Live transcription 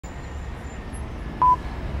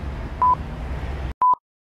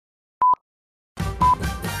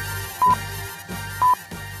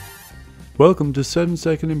Welcome to 7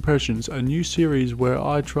 Second Impressions, a new series where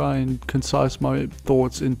I try and concise my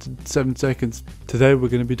thoughts into 7 seconds. Today we're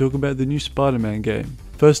going to be talking about the new Spider-Man game.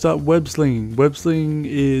 First up, web slinging. Web slinging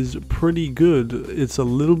is pretty good. It's a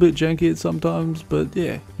little bit janky at sometimes, but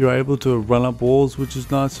yeah. You're able to run up walls, which is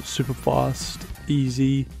nice, super fast,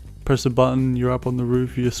 easy. Press a button, you're up on the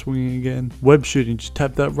roof, you're swinging again. Web shooting, just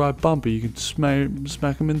tap that right bumper, you can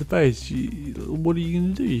smack them in the face. What are you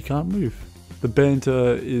going to do? You can't move. The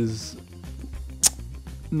banter is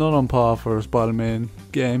not on par for a Spider-Man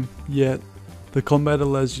game yet. The combat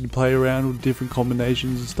allows you to play around with different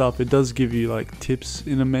combinations and stuff. It does give you like tips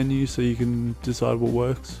in a menu so you can decide what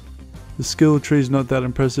works. The skill tree is not that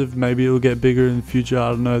impressive. Maybe it'll get bigger in the future,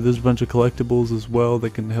 I don't know. There's a bunch of collectibles as well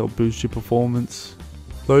that can help boost your performance.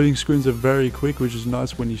 Loading screens are very quick, which is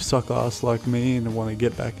nice when you suck ass like me and want to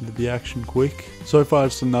get back into the action quick. So far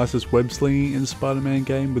it's the nicest web slinging in the Spider-Man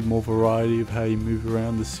game with more variety of how you move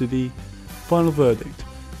around the city. Final verdict.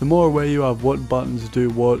 The more aware you are of what buttons do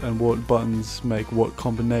what and what buttons make what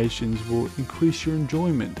combinations will increase your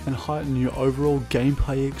enjoyment and heighten your overall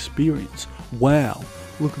gameplay experience. Wow,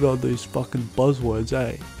 look at all these fucking buzzwords,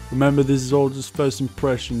 eh? Remember, this is all just first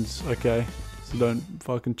impressions, okay? So don't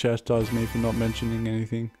fucking chastise me for not mentioning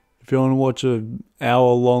anything. If you want to watch an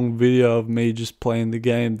hour-long video of me just playing the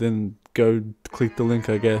game, then go click the link,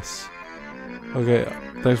 I guess. Okay,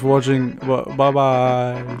 thanks for watching.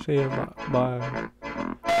 Bye-bye. See ya. Bye.